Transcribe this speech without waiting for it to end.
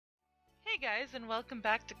Hey guys, and welcome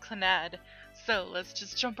back to Clannad. So let's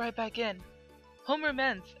just jump right back in. Homeroom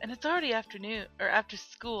ends, and it's already afternoon or after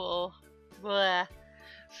school. Blah.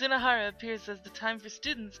 Sunohara appears as the time for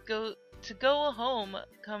students go home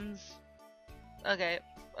comes. Okay,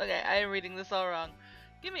 I am reading this all wrong.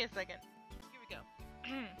 Give me a second. Here we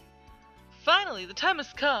go. Finally, the time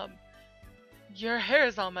has come. Your hair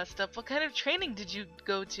is all messed up. What kind of training did you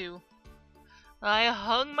go to? I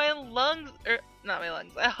hung my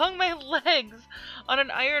I hung my legs on an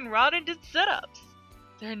iron rod and did sit-ups.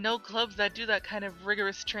 There are no clubs that do that kind of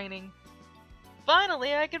rigorous training.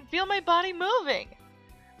 Finally, I can feel my body moving.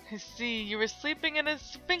 I see, you were sleeping in a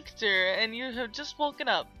sphincter and you have just woken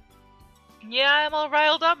up. Yeah, I'm all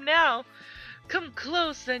riled up now. Come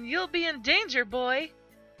close and you'll be in danger, boy.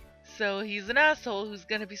 So he's an asshole who's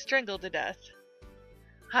gonna be strangled to death.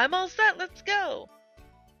 I'm all set, let's go.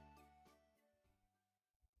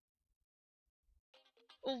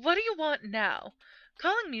 What do you want now?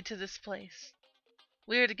 Calling me to this place?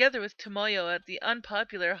 We are together with Tomoyo at the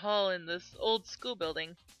unpopular hall in this old school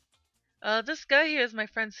building. This guy here is my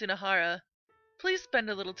friend Sunohara. Please spend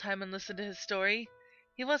a little time and listen to his story.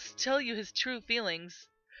 He wants to tell you his true feelings.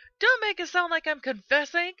 Don't make it sound like I'm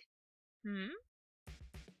confessing!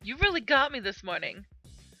 You really got me this morning.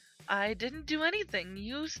 I didn't do anything.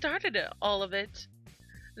 You started all of it.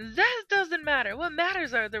 That doesn't matter. What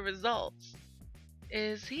matters are the results.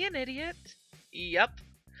 Is he an idiot? Yup.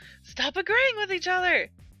 Stop agreeing with each other!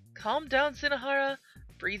 Calm down, Sunohara.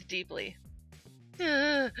 Breathe deeply.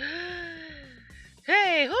 Hey,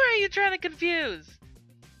 who are you trying to confuse?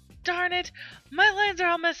 Darn it! My lines are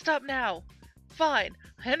all messed up now. Fine,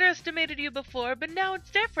 I underestimated you before, but now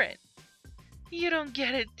it's different. You don't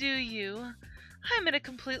get it, do you? I'm in a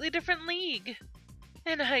completely different league.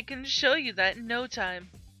 And I can show you that in no time.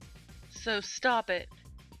 So stop it.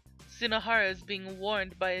 Sunohara is being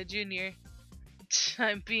warned by a junior.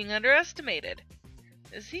 I'm being underestimated.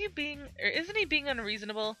 Isn't he being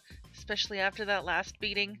unreasonable, especially after that last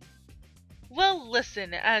beating? Well,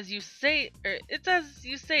 listen, it's as you say,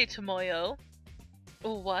 Tomoyo.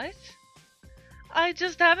 What? I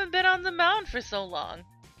just haven't been on the mound for so long.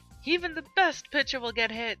 Even the best pitcher will get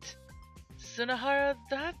hit. Sunohara,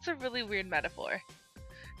 that's a really weird metaphor.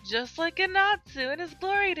 Just like Natsu in his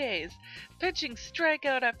glory days, pitching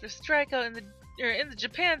strikeout after strikeout in the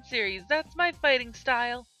Japan series. That's my fighting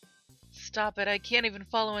style. Stop it, I can't even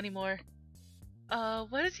follow anymore.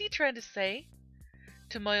 What is he trying to say?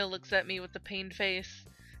 Tomoyo looks at me with a pained face.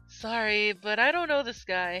 Sorry, but I don't know this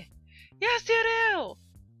guy. Yes, you do!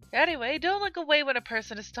 Anyway, don't look away when a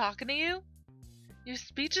person is talking to you. Your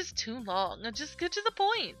speech is too long. Just get to the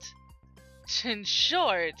point. In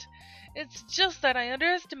short, it's just that I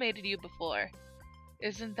underestimated you before.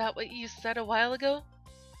 Isn't that what you said a while ago?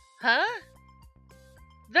 Huh?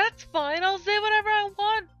 That's fine, I'll say whatever I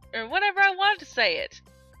want, or whenever I want to say it.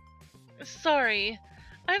 Sorry,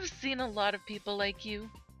 I've seen a lot of people like you,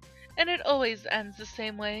 and it always ends the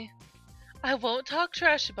same way. I won't talk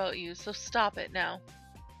trash about you, so stop it now.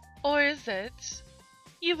 Or is it?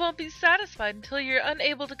 You won't be satisfied until you're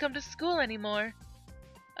unable to come to school anymore.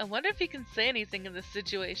 I wonder if he can say anything in this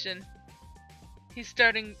situation. She's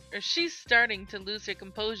starting to lose her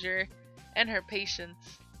composure and her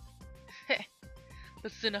patience.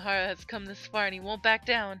 But Sunohara has come this far and he won't back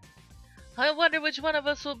down. I wonder which one of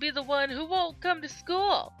us will be the one who won't come to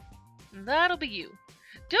school. That'll be you.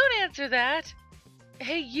 Don't answer that.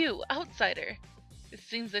 Hey you, outsider. It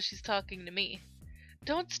seems that she's talking to me.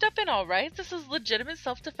 Don't step in, alright? This is legitimate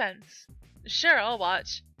self-defense. Sure, I'll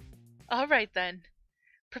watch. Alright then.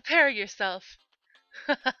 Prepare yourself.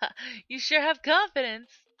 You sure have confidence.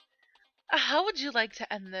 How would you like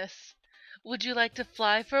to end this? Would you like to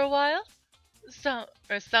fly for a while?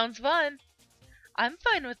 Sounds fun. I'm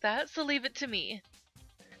fine with that, so leave it to me.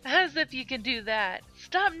 As if you can do that.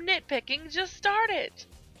 Stop nitpicking, just start it.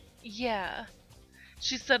 Yeah.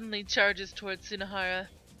 She suddenly charges towards Sunohara.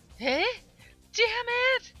 Eh? Damn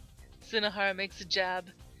it! Sunohara makes a jab.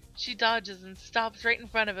 She dodges and stops right in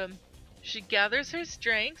front of him. She gathers her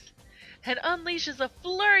strength and unleashes a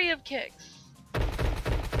flurry of kicks.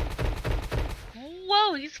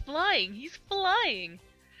 Whoa, he's flying! He's flying!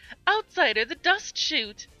 Outsider, the dust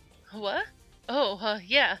chute! What? Oh,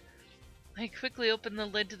 yeah. I quickly opened the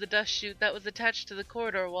lid to the dust chute that was attached to the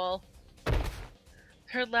corridor wall.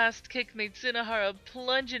 Her last kick made Sunohara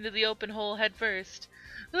plunge into the open hole head first.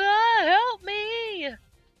 Ah, help me!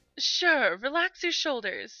 Sure, relax your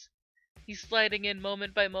shoulders. He's sliding in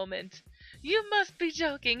moment by moment. You must be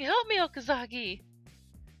joking. Help me, Okazaki.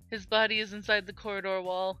 His body is inside the corridor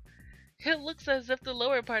wall. It looks as if the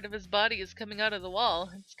lower part of his body is coming out of the wall.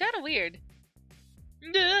 It's kind of weird.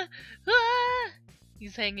 Ah!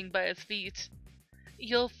 He's hanging by his feet.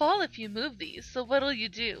 You'll fall if you move these, so what'll you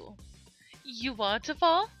do? You want to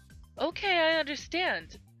fall? Okay, I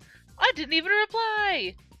understand. I didn't even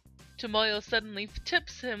reply! Tomoyo suddenly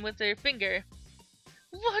tips him with her finger.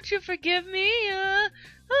 Won't you forgive me?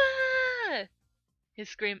 Ah! His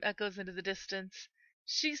scream echoes into the distance.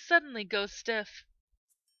 She suddenly goes stiff.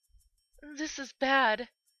 This is bad.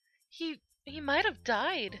 He might have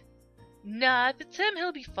died. Nah, if it's him,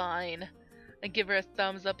 he'll be fine. I give her a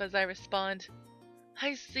thumbs up as I respond.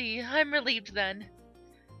 I see. I'm relieved then.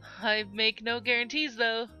 I make no guarantees,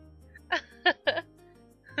 though.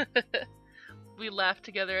 We laugh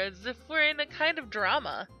together as if we're in a kind of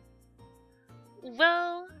drama.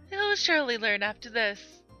 Well, he'll surely learn after this.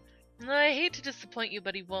 I hate to disappoint you,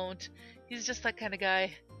 but he won't. He's just that kind of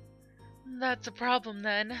guy. That's a problem,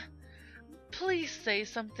 then. Please say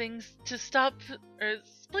something to stop, or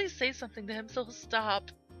please say something to him so he'll stop.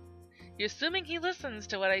 You're assuming he listens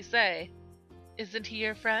to what I say. Isn't he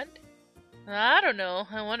your friend? I don't know.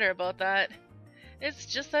 I wonder about that. It's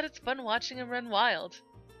just that it's fun watching him run wild.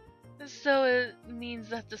 So it means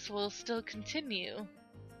that this will still continue.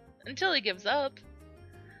 Until he gives up.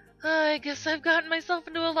 I guess I've gotten myself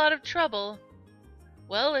into a lot of trouble.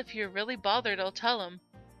 Well, if you're really bothered, I'll tell him.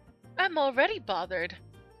 I'm already bothered.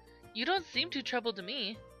 You don't seem too troubled to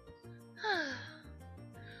me.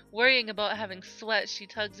 Worrying about having sweat, she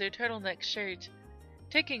tugs her turtleneck shirt.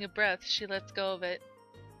 Taking a breath, she lets go of it.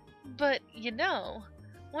 But, you know,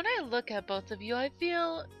 when I look at both of you, I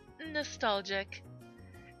feel nostalgic.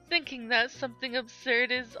 Thinking that something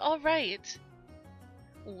absurd is alright.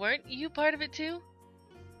 Weren't you part of it too?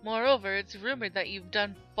 Moreover, it's rumored that you've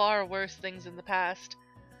done far worse things in the past.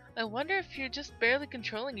 I wonder if you're just barely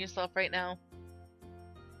controlling yourself right now.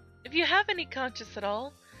 If you have any conscience at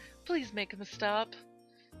all, please make him stop.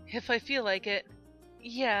 If I feel like it.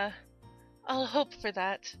 Yeah, I'll hope for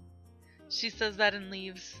that. She says that and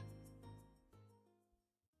leaves.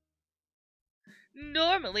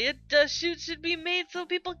 Normally, a dust chute should be made so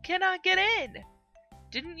people cannot get in.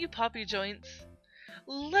 Didn't you pop your joints?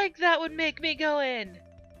 Like that would make me go in.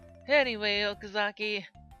 Anyway, Okazaki,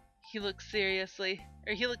 he looks serious, bleh.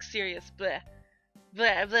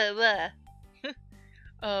 Blah, blah, blah.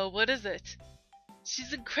 What is it?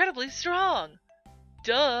 She's incredibly strong.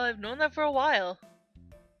 Duh, I've known that for a while.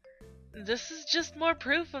 This is just more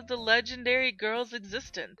proof of the legendary girl's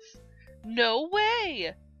existence. No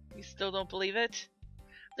way! You still don't believe it?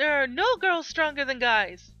 There are no girls stronger than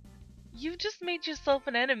guys. You've just made yourself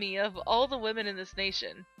an enemy of all the women in this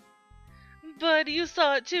nation. But you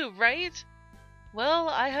saw it too, right? Well,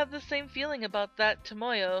 I have the same feeling about that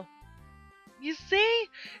Tomoyo. You see?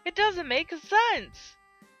 It doesn't make sense.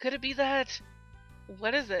 Could it be that...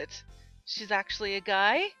 What is it? She's actually a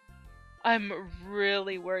guy? I'm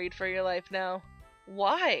really worried for your life now.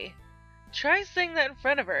 Why? Try saying that in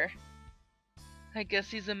front of her. I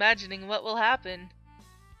guess he's imagining what will happen.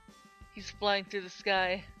 He's flying through the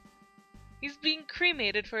sky. He's being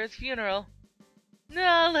cremated for his funeral.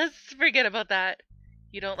 No, let's forget about that.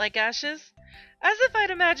 You don't like ashes? As if I'd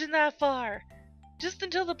imagine that far. Just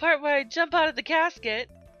until the part where I jump out of the casket.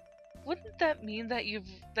 Wouldn't that mean that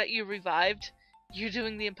you revived? You're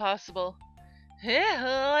doing the impossible.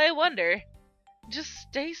 Yeah, I wonder. Just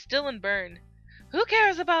stay still and burn. Who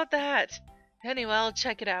cares about that? Anyway, I'll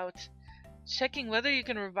check it out. Checking whether you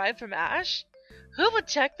can revive from ash? Who would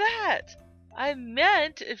check that? I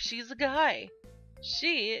meant if she's a guy.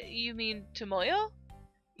 She? You mean Tomoyo?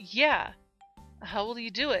 Yeah. How will you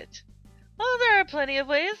do it? Well, there are plenty of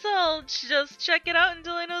ways. I'll just check it out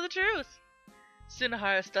until I know the truth.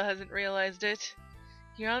 Sunohara still hasn't realized it.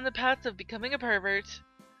 You're on the path of becoming a pervert.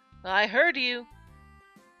 I heard you.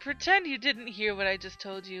 Pretend you didn't hear what I just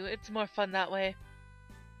told you. It's more fun that way.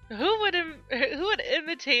 Who would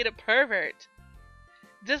imitate a pervert?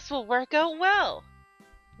 This will work out well.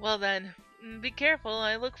 Well then, be careful.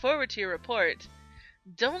 I look forward to your report.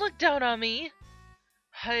 Don't look down on me.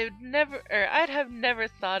 I'd have never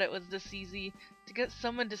thought it was this easy to get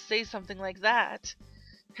someone to say something like that.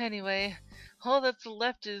 Anyway, all that's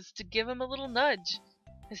left is to give him a little nudge.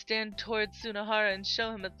 I stand towards Sunohara and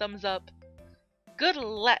show him a thumbs up. Good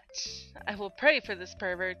Lech! I will pray for this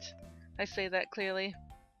pervert. I say that clearly.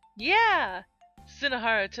 Yeah!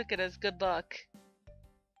 Sunohara took it as good luck.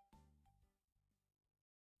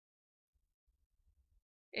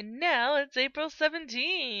 And now it's April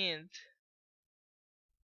 17th!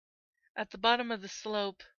 At the bottom of the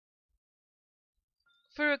slope,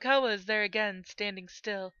 Furukawa is there again, standing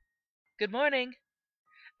still. Good morning.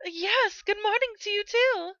 Yes, good morning to you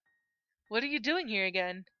too. What are you doing here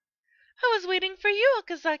again? I was waiting for you,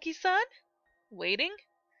 Okazaki-san. Waiting?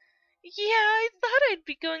 Yeah, I thought I'd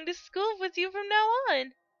be going to school with you from now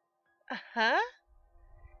on. Huh?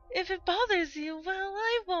 If it bothers you, well,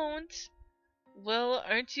 I won't. Well,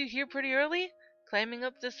 aren't you here pretty early? Climbing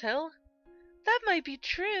up this hill? That might be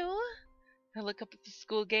true. I look up at the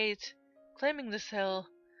school gate. Climbing this hill.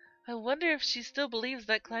 I wonder if she still believes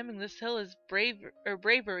that climbing this hill is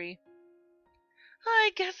bravery.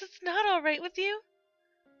 I guess it's not all right with you.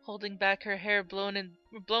 Holding back her hair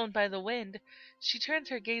blown by the wind, she turns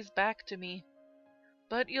her gaze back to me.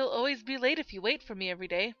 But you'll always be late if you wait for me every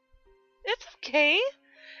day. It's okay.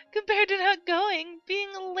 Compared to not going, being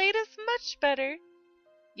late is much better.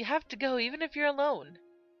 You have to go even if you're alone.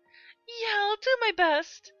 Yeah, I'll do my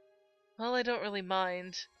best. Well, I don't really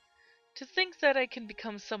mind. To think that I can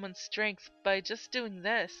become someone's strength by just doing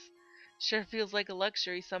this sure feels like a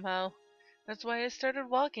luxury somehow. That's why I started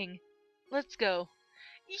walking. Let's go.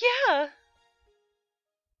 Yeah!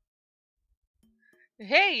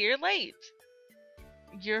 Hey, you're late!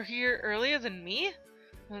 You're here earlier than me?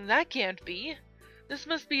 Well, that can't be. This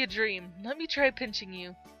must be a dream. Let me try pinching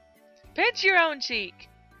you. Pinch your own cheek!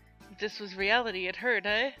 If this was reality, it hurt,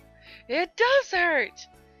 eh? It does hurt!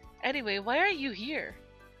 Anyway, why are you here?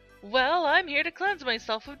 Well, I'm here to cleanse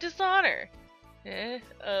myself of dishonor.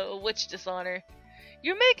 Which dishonor?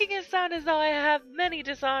 You're making it sound as though I have many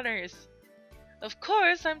dishonors. Of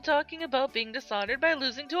course, I'm talking about being dishonored by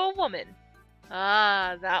losing to a woman.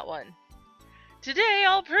 Ah, that one. Today,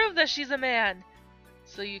 I'll prove that she's a man.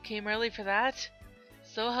 So you came early for that?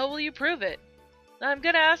 So how will you prove it? I'm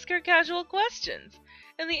gonna ask her casual questions,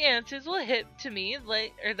 and the answers will hit to me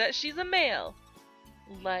that she's a male.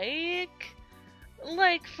 Like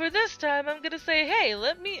for this time, I'm gonna say, hey,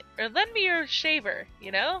 lend me your shaver,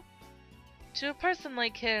 you know? To a person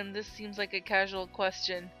like him, this seems like a casual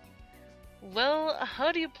question. Well,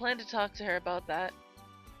 how do you plan to talk to her about that?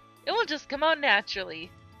 It will just come out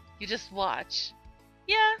naturally. You just watch.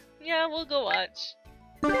 Yeah, we'll go watch.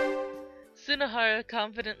 Sunohara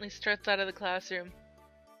confidently struts out of the classroom.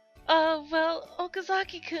 Well,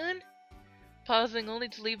 Okazaki-kun. Pausing only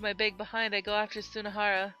to leave my bag behind, I go after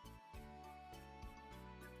Sunohara.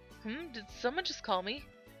 Did someone just call me?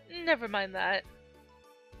 Never mind that.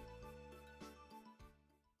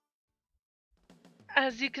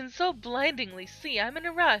 As you can so blindingly see, I'm in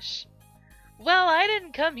a rush. Well, I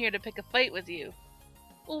didn't come here to pick a fight with you.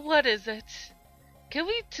 What is it? Can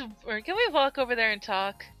we walk over there and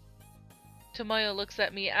talk? Tomoyo looks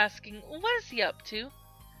at me, asking, what is he up to?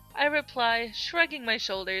 I reply, shrugging my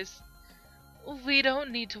shoulders. We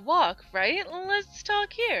don't need to walk, right? Let's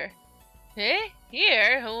talk here. Eh?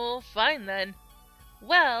 Here? Oh, fine then.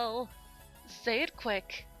 Well, say it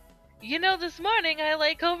quick. You know, this morning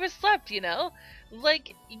I overslept, you know?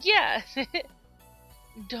 Yeah.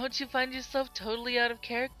 Don't you find yourself totally out of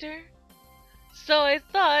character? So I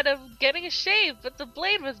thought of getting a shave, but the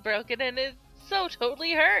blade was broken and it so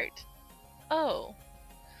totally hurt. Oh.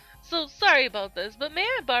 So sorry about this, but may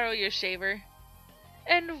I borrow your shaver?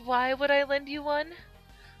 And why would I lend you one?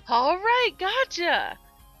 Alright, gotcha!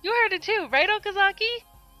 You heard it too, right, Okazaki?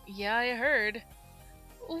 Yeah, I heard.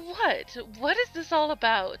 What? What is this all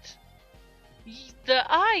about? The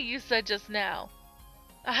I you said just now.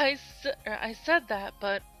 I said that,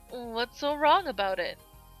 but what's so wrong about it?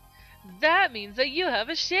 That means that you have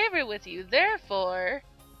a shaver with you, therefore...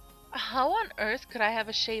 How on earth could I have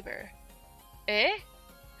a shaver? Eh?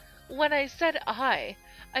 When I said I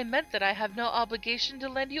meant that I have no obligation to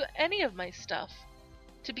lend you any of my stuff.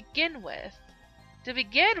 To begin with. To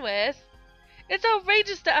begin with? It's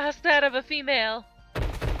outrageous to ask that of a female.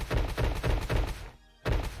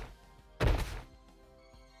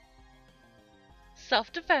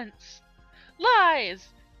 Self-defense. Lies!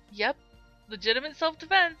 Yep, legitimate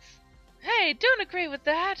self-defense. Hey, don't agree with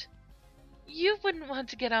that. You wouldn't want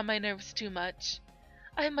to get on my nerves too much.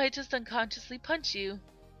 I might just unconsciously punch you.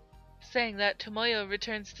 Saying that, Tomoyo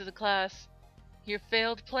returns to the class. Your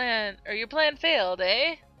plan failed,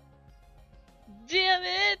 eh? Damn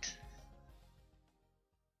it!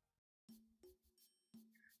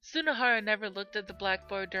 Sunohara never looked at the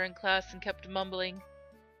blackboard during class and kept mumbling.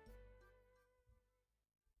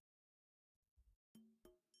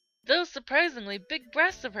 Those surprisingly big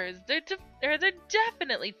breasts of hers, they're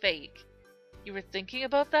definitely fake. You were thinking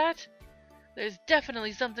about that? There's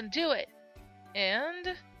definitely something to it.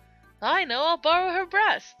 And? I know, I'll borrow her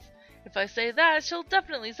breasts. If I say that, she'll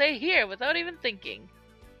definitely say here without even thinking.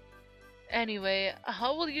 Anyway,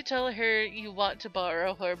 how will you tell her you want to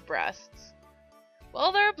borrow her breasts?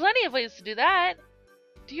 Well, there are plenty of ways to do that.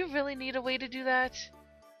 Do you really need a way to do that?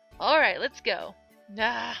 Alright, let's go.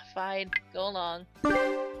 Nah, fine. Go along.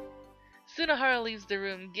 Sunohara leaves the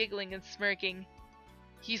room, giggling and smirking.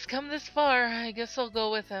 He's come this far, I guess I'll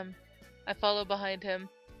go with him. I follow behind him.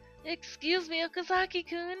 Excuse me,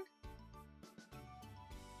 Okazaki-kun?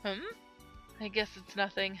 I guess it's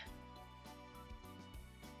nothing.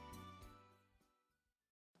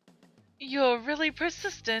 You're really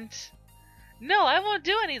persistent. No, I won't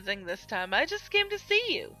do anything this time. I just came to see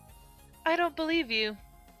you. I don't believe you.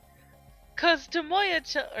 'Cause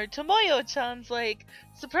Tomoyo-chan's like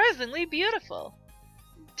surprisingly beautiful.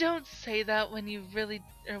 Don't say that when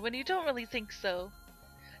you don't really think so.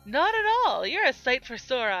 Not at all. You're a sight for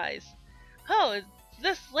sore eyes. Oh, it's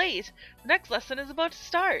this late. The next lesson is about to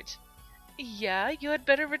start. Yeah, you had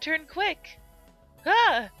better return quick.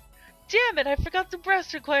 Ah! Damn it, I forgot the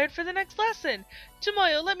breast required for the next lesson.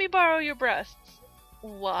 Tomoyo, let me borrow your breasts.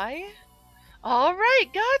 Why?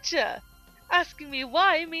 Alright, gotcha! Asking me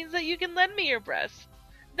why means that you can lend me your breasts.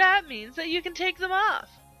 That means that you can take them off.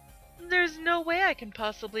 There's no way I can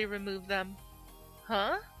possibly remove them.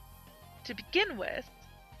 Huh? To begin with,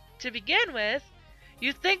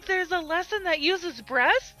 you think there's a lesson that uses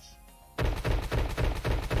breasts?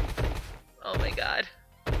 Oh my god.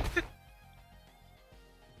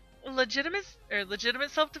 Legitimate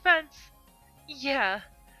self-defense. Yeah.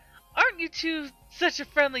 Aren't you two such a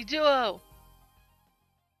friendly duo?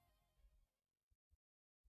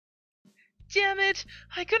 Damn it!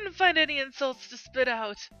 I couldn't find any insults to spit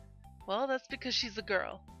out. Well, that's because she's a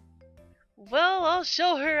girl. Well, I'll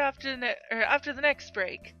show her after the next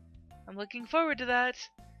break. I'm looking forward to that.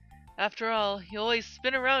 After all, you always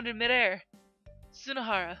spin around in midair.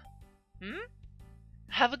 Sunohara.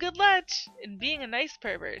 Have a good Lech in being a nice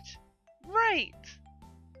pervert. Right!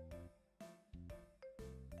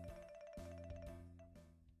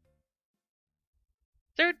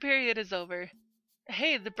 Third period is over.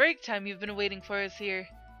 Hey, the break time you've been waiting for is here.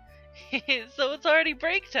 So it's already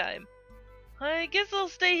break time. I guess I'll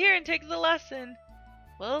stay here and take the lesson.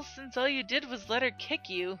 Well, since all you did was let her kick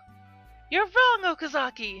you. You're wrong,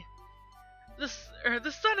 Okazaki!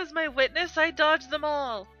 The sun is my witness, I dodged them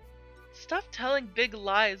all. Stop telling big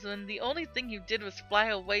lies when the only thing you did was fly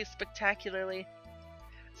away spectacularly.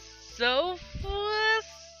 So fussy!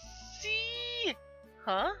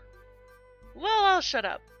 Huh? Well, I'll shut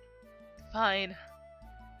up. Fine.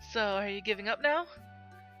 So, are you giving up now?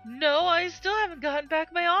 No, I still haven't gotten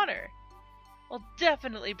back my honor. I'll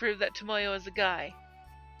definitely prove that Tomoyo is a guy.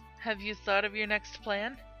 Have you thought of your next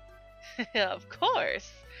plan? Of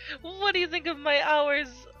course. What do you think my hours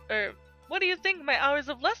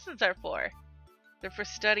of lessons are for? They're for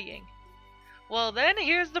studying. Well then,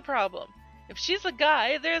 here's the problem. If she's a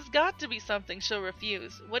guy, there's got to be something she'll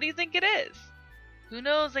refuse. What do you think it is? Who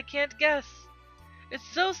knows, I can't guess. It's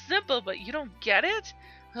so simple, but you don't get it?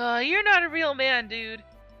 You're not a real man, dude.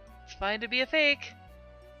 It's fine to be a fake.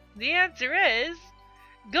 The answer is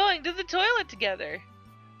going to the toilet together.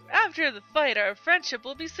 After the fight, our friendship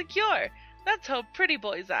will be secure. That's how pretty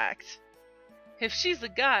boys act. If she's a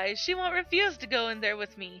guy, she won't refuse to go in there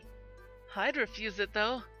with me. I'd refuse it,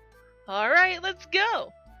 though. Alright, let's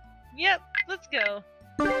go. Yep, let's go.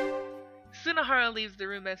 Sunohara leaves the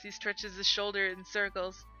room as he stretches his shoulder in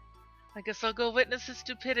circles. I guess I'll go witness his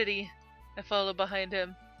stupidity. I follow behind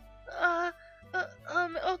him.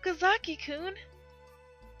 Okazaki-kun?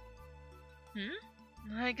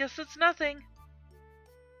 I guess it's nothing.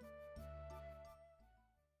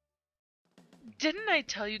 Didn't I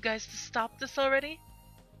tell you guys to stop this already?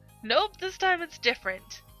 Nope, this time it's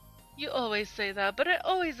different. You always say that, but it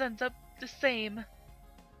always ends up the same.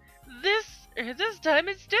 This time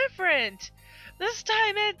it's different. This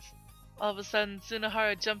time it's... All of a sudden,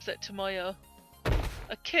 Sunohara jumps at Tomoyo.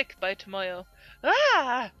 A kick by Tomoyo.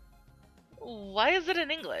 Ah! Why is it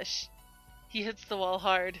in English? He hits the wall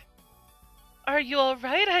hard. Are you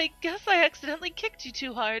alright? I guess I accidentally kicked you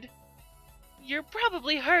too hard. You're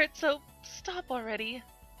probably hurt, so stop already.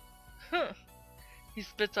 Huh. He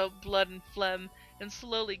spits out blood and phlegm and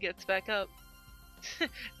slowly gets back up.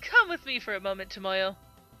 Come with me for a moment, Tomoyo.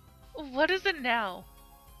 What is it now?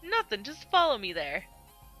 Nothing, just follow me there.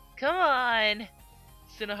 Come on.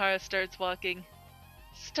 Sunohara starts walking.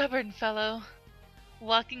 Stubborn fellow.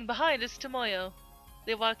 Walking behind is Tomoyo.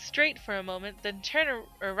 They walk straight for a moment, then turn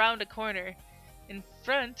around a corner. In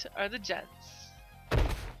front are the jets.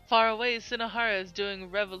 Far away, Sunohara is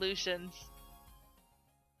doing revolutions.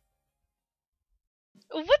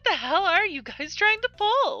 What the hell are you guys trying to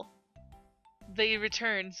pull? They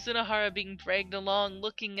return, Sunohara being dragged along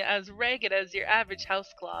looking as ragged as your average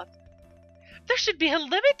housecloth. There should be a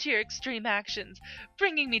limit to your extreme actions,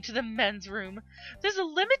 bringing me to the men's room. There's a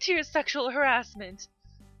limit to your sexual harassment.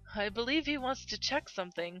 I believe he wants to check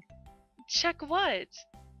something. Check what?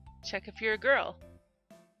 Check if you're a girl.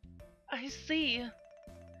 I see.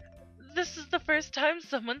 This is the first time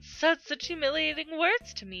someone said such humiliating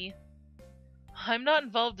words to me. I'm not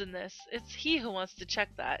involved in this. It's he who wants to check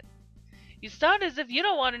that. You sound as if you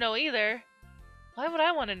don't want to know either. Why would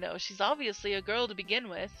I want to know? She's obviously a girl to begin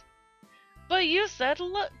with. But you said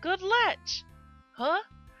good Lech. Huh?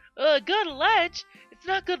 Good Lech? It's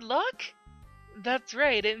not good luck? That's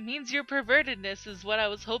right, it means your pervertedness is what I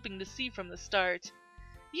was hoping to see from the start.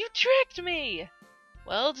 You tricked me!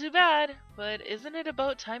 Well, too bad, but isn't it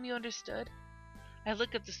about time you understood? I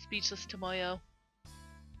look at the speechless Tomoyo.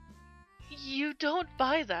 You don't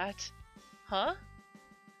buy that. Huh?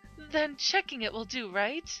 Then checking it will do,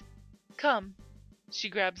 right? Come. She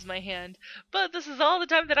grabs my hand. But this is all the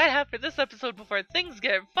time that I have for this episode before things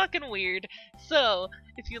get fucking weird. So,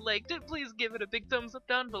 if you liked it, please give it a big thumbs up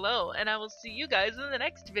down below, and I will see you guys in the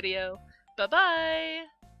next video. Bye-bye!